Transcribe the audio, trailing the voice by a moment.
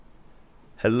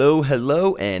Hello,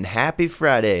 hello, and happy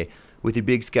Friday. With your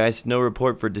Big Sky Snow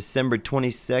Report for December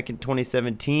 22nd,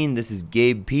 2017, this is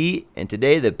Gabe P, and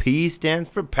today the P stands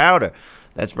for powder.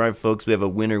 That's right, folks, we have a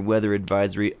winter weather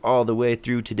advisory all the way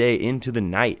through today into the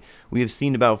night. We have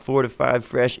seen about 4 to 5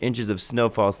 fresh inches of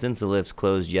snowfall since the lifts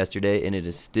closed yesterday, and it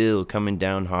is still coming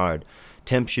down hard.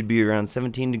 Temps should be around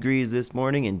 17 degrees this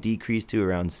morning and decrease to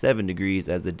around 7 degrees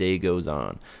as the day goes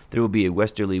on. There will be a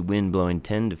westerly wind blowing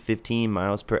 10 to 15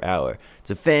 miles per hour.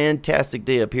 It's a fantastic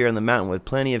day up here on the mountain with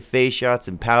plenty of face shots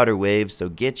and powder waves, so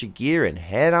get your gear and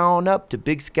head on up to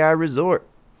Big Sky Resort.